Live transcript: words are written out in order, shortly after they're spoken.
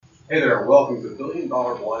Hey there, welcome to Billion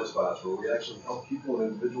Dollar Blind Spots, where we actually help people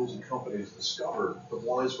and individuals and companies discover the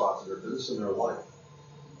blind spots in their business and their life.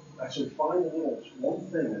 Actually find the little one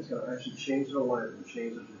thing that's going to actually change their life and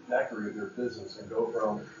change the trajectory of their business and go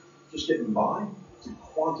from just getting by to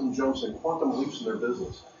quantum jumps and quantum leaps in their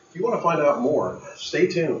business. If you want to find out more, stay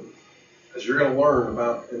tuned, as you're going to learn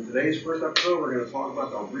about, in today's first episode, we're going to talk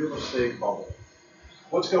about the real estate bubble.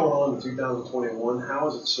 What's going on in 2021? How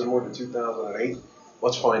is it similar to 2008?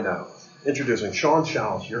 Let's find out. Introducing Sean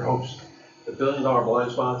Chalice, your host, the Billion Dollar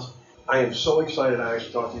Blind Spots. I am so excited to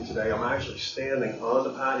actually talk to you today. I'm actually standing on the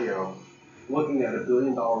patio looking at a $1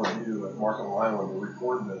 billion view at Markham Island and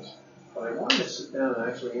recording this. But I wanted to sit down and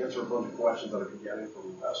actually answer a bunch of questions that I've been getting from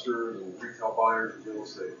investors and retail buyers of real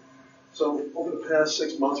estate. So over the past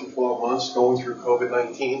 6 months or 12 months, going through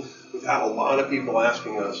COVID-19, we've had a lot of people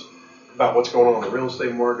asking us about what's going on in the real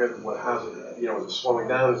estate market. What has it? Is it slowing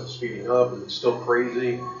down? Is it speeding up? Is it still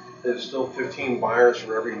crazy? Is it still 15 buyers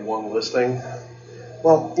for every one listing?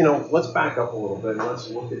 Well, let's back up a little bit and let's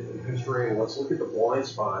look at the history and let's look at the blind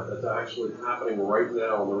spot that's actually happening right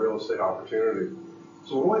now in the real estate opportunity.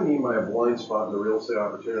 So what do I mean by a blind spot in the real estate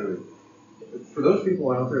opportunity? For those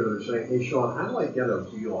people out there that are saying, hey, Sean, how do I get a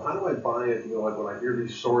deal? How do I buy it? Like when I hear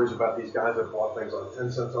these stories about these guys that bought things on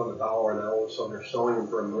 10 cents on the dollar and now all of a sudden they're selling them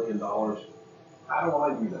for $1 million. How do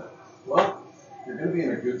I do that? Well, you're going to be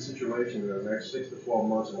in a good situation in the next 6 to 12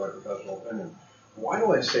 months, in my professional opinion. Why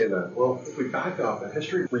do I say that? Well, if we back up, and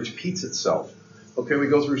history repeats itself. Okay, we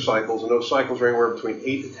go through cycles, and those cycles are anywhere between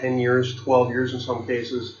 8 to 10 years, 12 years in some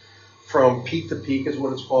cases. From peak to peak is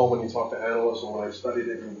what it's called when you talk to analysts, and when I studied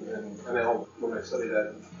it when I studied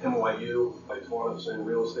at NYU, I taught us in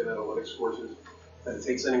real estate analytics courses that it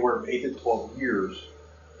takes anywhere from 8 to 12 years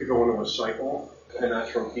to go into a cycle, and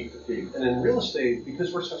that's from peak to peak. And in real estate,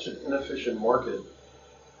 because we're such an inefficient market,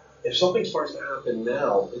 if something starts to happen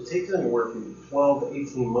now, it takes anywhere from 12 to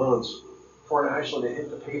 18 months for it actually to hit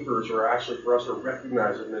the papers or actually for us to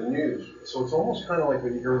recognize it in the news. So it's almost kind of like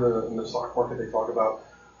when you hear in the stock market, they talk about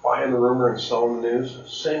buying the rumor and selling the news.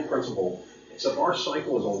 Same principle, except our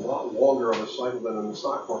cycle is a lot longer of a cycle than in the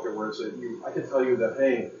stock market, where I can tell you that,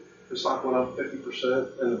 hey, the stock went up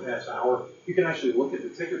 50% in the past hour. You can actually look at the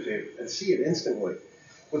ticker tape and see it instantly.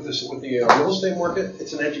 With the real estate market,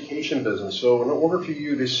 it's an education business. So in order for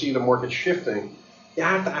you to see the market shifting, you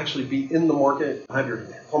have to actually be in the market, have your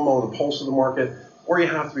thumb on the pulse of the market, or you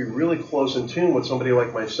have to be really close in tune with somebody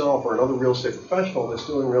like myself or another real estate professional that's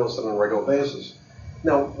doing real estate on a regular basis.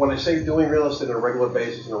 Now, when I say doing real estate on a regular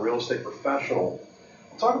basis and a real estate professional,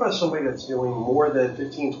 I'm talking about somebody that's doing more than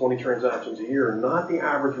 15, 20 transactions a year, not the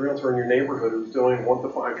average realtor in your neighborhood who's doing 1 to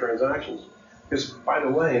 5 transactions. Because, by the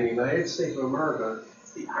way, in the United States of America,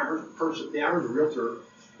 the average realtor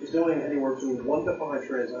is doing anywhere between 1 to 5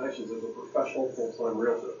 transactions as a professional full-time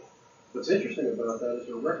realtor. What's interesting about that is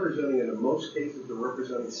they're representing, in most cases,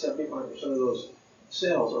 75% of those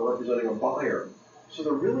sales are representing a buyer. So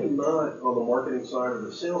they're really not on the marketing side or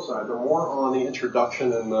the sales side. They're more on the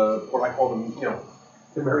introduction and what I call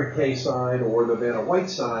the Mary Kay side or the Vanna White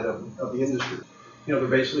side of the industry. They're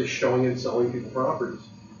basically showing and selling people properties.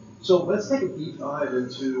 So let's take a deep dive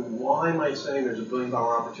into why am I saying there's a $1 billion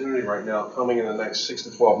opportunity right now coming in the next 6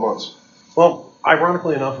 to 12 months. Well,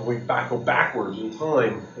 ironically enough, if we go backwards in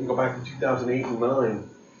time and go back to 2008 and 9,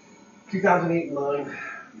 2008 and 9,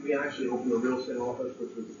 we actually opened a real estate office,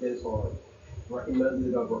 which was against our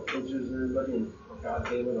recommended of our coaches and everybody, and God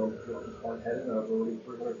damn it, I'm just hard-headed, and I was already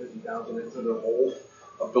 $350,000 into the hole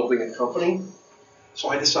of building a company. So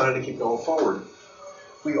I decided to keep going forward.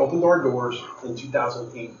 We opened our doors in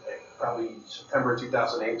 2008, probably September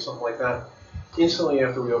 2008, something like that. Instantly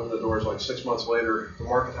after we opened the doors, like 6 months later, the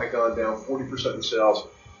market had gone down 40% in sales.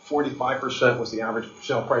 45% was the average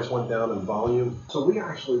sale price went down in volume. So we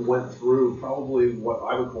actually went through probably what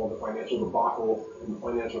I would call the financial debacle and the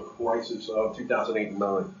financial crisis of 2008 and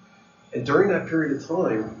 9. And during that period of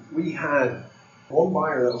time, we had one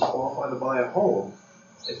buyer that was qualified to buy a home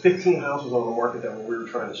and 15 houses on the market that we were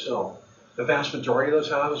trying to sell. The vast majority of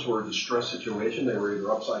those houses were a distressed situation. They were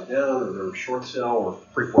either upside down or they were short sale or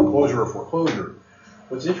pre-foreclosure or foreclosure.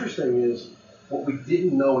 What's interesting is what we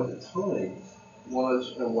didn't know at the time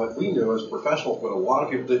was, and what we knew as professionals, but a lot of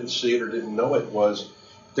people didn't see it or didn't know it, was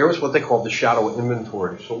there was what they called the shadow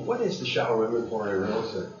inventory. So what is the shadow inventory in real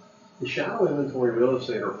estate? The shadow inventory real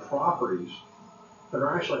estate are properties that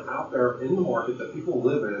are actually out there in the market that people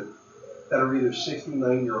live in that are either 60,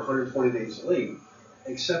 90, or 120 days late,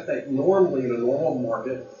 except that normally in a normal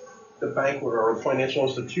market, the bank or a financial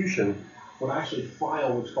institution would actually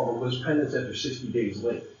file what's called a lis pendens after 60 days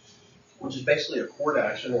late, which is basically a court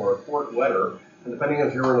action or a court letter. And depending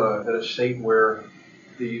if you're in a state where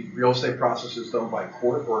The real estate process is done by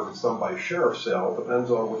court or if it's done by sheriff's sale. It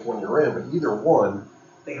depends on which one you're in, but either one,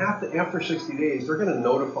 they have to, after 60 days, they're going to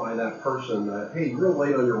notify that person that, hey, you're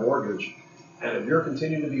late on your mortgage, and if you're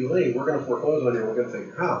continuing to be late, we're going to foreclose on you, we're going to take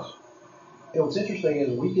your house. What's interesting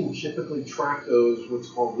is we can typically track those, what's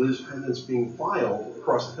called lis pendens being filed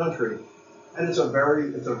across the country, and it's a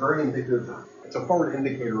very indicative, it's a forward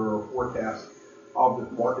indicator or a forecast of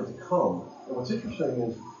the market to come. And what's interesting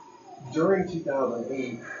is during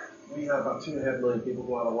 2008, we had about 2.5 million people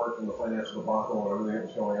go out of work from the financial debacle and everything that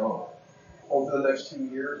was going on. Over the next 2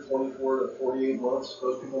 years, 24 to 48 months,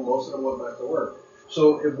 those people, most of them went back to work.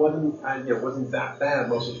 So it wasn't that bad.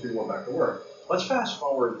 Most of those people went back to work. Let's fast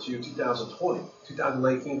forward to 2020,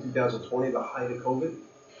 2019, 2020, the height of COVID.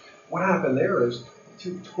 What happened there is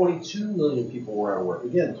 22 million people were out of work.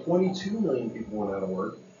 Again, 22 million people went out of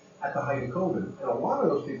work at the height of COVID. And a lot of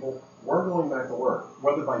those people weren't going back to work,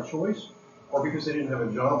 whether by choice or because they didn't have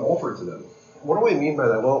a job offered to them. What do I mean by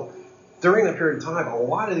that? Well, during that period of time, a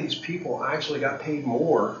lot of these people actually got paid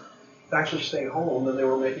more to actually stay home than they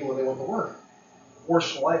were making when they went to work, or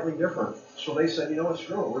slightly different. So they said, you know what,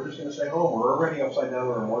 screw it, we're just going to stay home. We're already upside down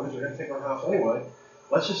on our mortgage. We're going to take our house anyway.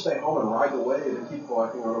 Let's just stay home and ride the wave and keep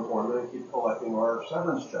collecting unemployment and keep collecting our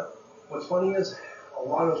severance check. What's funny is a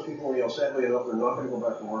lot of those people, sadly enough, they're not going to go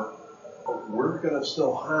back to work, but we're going to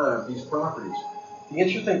still have these properties. The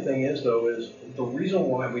interesting thing is, though, is the reason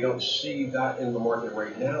why we don't see that in the market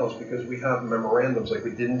right now is because we have memorandums like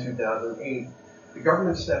we did in 2008. The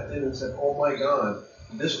government stepped in and said, oh my God,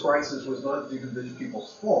 this crisis was not due to these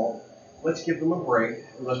people's fault. Let's give them a break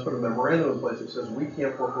and let's put a memorandum in place that says we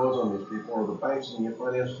can't foreclose on these people, or the banks and the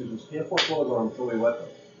financial institutions can't foreclose on them until we let them.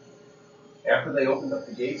 After they opened up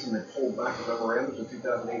the gates and they pulled back the memorandums in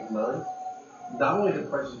 2008 and 9, not only did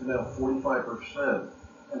prices go down 45%,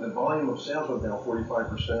 and the volume of sales went down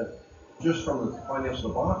 45%, just from the financial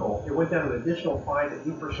debacle, it went down an additional 5 to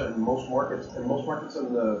 8% in most markets. And most markets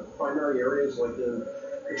in the primary areas, like in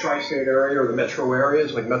the tri-state area or the metro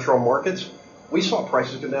areas, like metro markets, we saw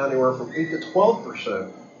prices go down anywhere from 8 to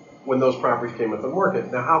 12% when those properties came into the market.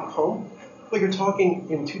 Now, how come? Well, you're talking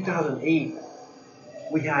in 2008,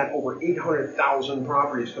 we had over 800,000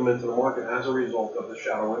 properties come into the market as a result of the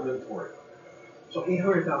shadow inventory. So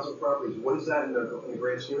 800,000 properties, what is that in the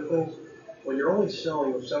grand scheme of things? When you're only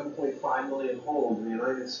selling 7.5 million homes in the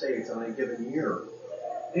United States on a given year,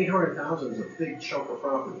 800,000 is a big chunk of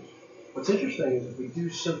properties. What's interesting is if we do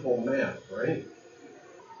simple math, right?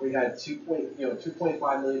 We had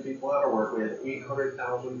 2.5 million people out of work. We had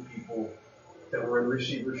 800,000 people that were in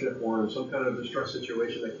receivership or in some kind of distress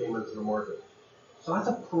situation that came into the market. So that's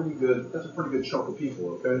a pretty good chunk of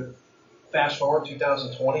people, okay? Fast forward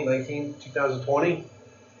 2020,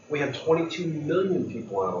 we have 22 million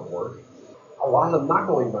people out of work. A lot of them not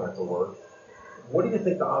going back to work. What do you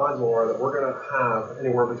think the odds are that we're going to have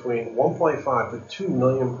anywhere between 1.5 to 2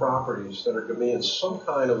 million properties that are going to be in some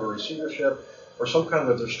kind of a receivership or some kind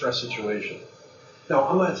of a distress situation? Now,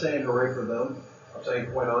 I'm not saying hooray for them. I'm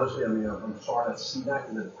saying, quite honestly, I'm sorry to see that,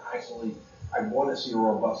 because I want to see a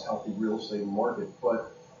robust, healthy real estate market.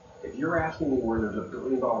 But if you're asking me where there's $1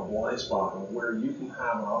 billion blind spot and where you can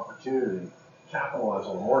have an opportunity to capitalize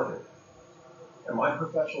on the market, in my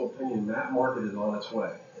professional opinion, that market is on its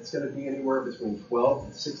way. It's going to be anywhere between 12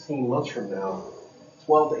 to 16 months from now.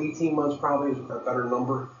 12 to 18 months probably is a better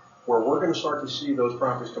number, where we're going to start to see those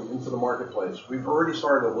properties come into the marketplace. We've already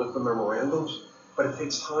started to lift the memorandums, but it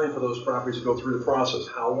takes time for those properties to go through the process.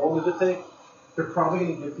 How long does it take? They're probably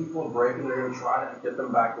going to give people a break, and they're going to try to get them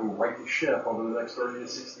back and right the ship over the next 30 to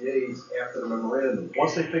 60 days after the memorandum.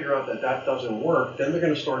 Once they figure out that that doesn't work, then they're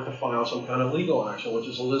going to start to file some kind of legal action, which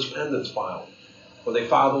is a lis pendens file. When they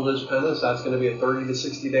file the lis pendens, that's going to be a 30 to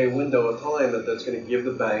 60-day window of time that's going to give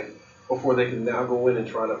the bank before they can now go in and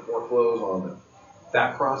try to foreclose on them.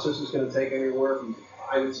 That process is going to take anywhere from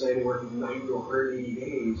 90 to 180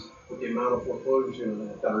 days with the amount of foreclosures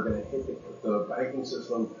that are going to hit the banking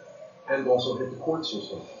system and also hit the court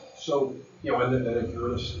system. So, and if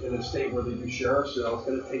you're in a state where they do sheriff sales, it's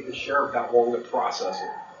going to take the sheriff that long to process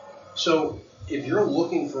it. So if you're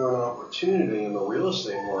looking for an opportunity in the real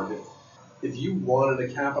estate market, if you wanted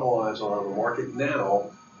to capitalize on the market now,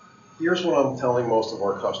 here's what I'm telling most of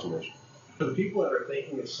our customers. For the people that are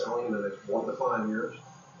thinking of selling in the next 1 to 5 years,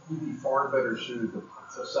 you'd be far better suited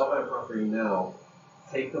to sell that property now,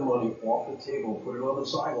 take the money off the table, put it on the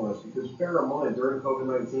sidelines, because bear in mind, during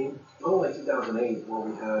COVID-19, not like 2008, where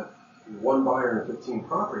we had one buyer and 15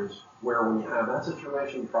 properties, where when you have that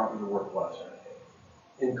situation, properties are worth less.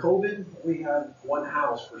 In COVID, we had one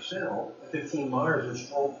house for sale, 15 buyers, which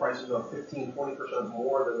drove prices up 15, 20%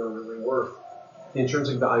 more than they're really worth. The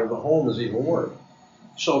intrinsic value of the home is even more.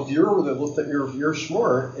 So if you're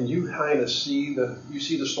smart and you kind of see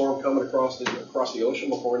the storm coming across the ocean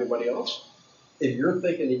before anybody else. If you're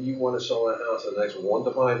thinking that you want to sell that house in the next 1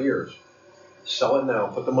 to 5 years, sell it now.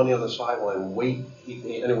 Put the money on the sideline. Wait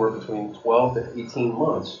anywhere between 12 to 18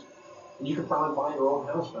 months, and you can probably buy your own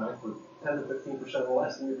house back for 10 to 15%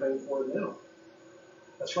 less than you're paying for it now.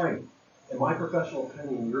 That's right. In my professional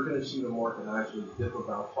opinion, you're going to see the market actually dip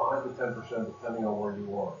about 5 to 10% depending on where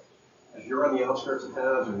you are. If you're on the outskirts of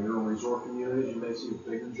towns and you're in resort communities, you may see a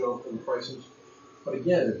bigger jump in prices. But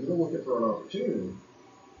again, if you're looking for an opportunity,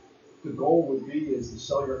 the goal would be is to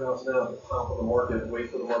sell your house now at the top of the market, wait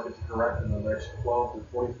for the market to correct in the next 12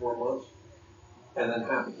 to 24 months, and then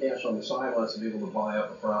have the cash on the sidelines to be able to buy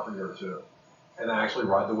up a property or two, and actually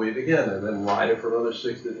ride the wave again, and then ride it for another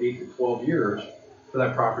 6 to 8 to 12 years for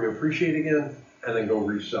that property to appreciate again, and then go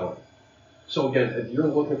resell it. So again, if you're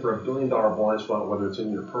looking for $1 billion blind spot, whether it's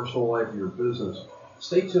in your personal life or your business,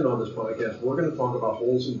 stay tuned on this podcast. We're going to talk about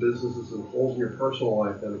holes in businesses and holes in your personal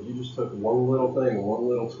life that if you just took one little thing, one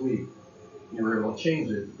little tweak, you were able to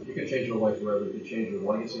change it, you can change your life forever. You can change your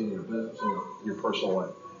legacy in your business and your personal life.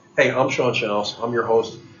 Hey, I'm Sean Chanels. I'm your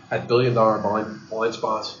host at $1 Billion Blind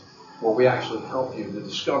Spots, where we actually help you to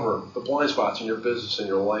discover the blind spots in your business and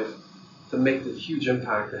your life to make the huge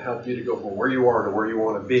impact to help you to go from where you are to where you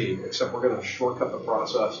want to be, except we're going to shortcut the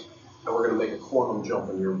process and we're going to make a quantum jump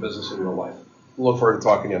in your business and your life. Look forward to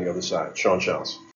talking to you on the other side. Sean Chanels.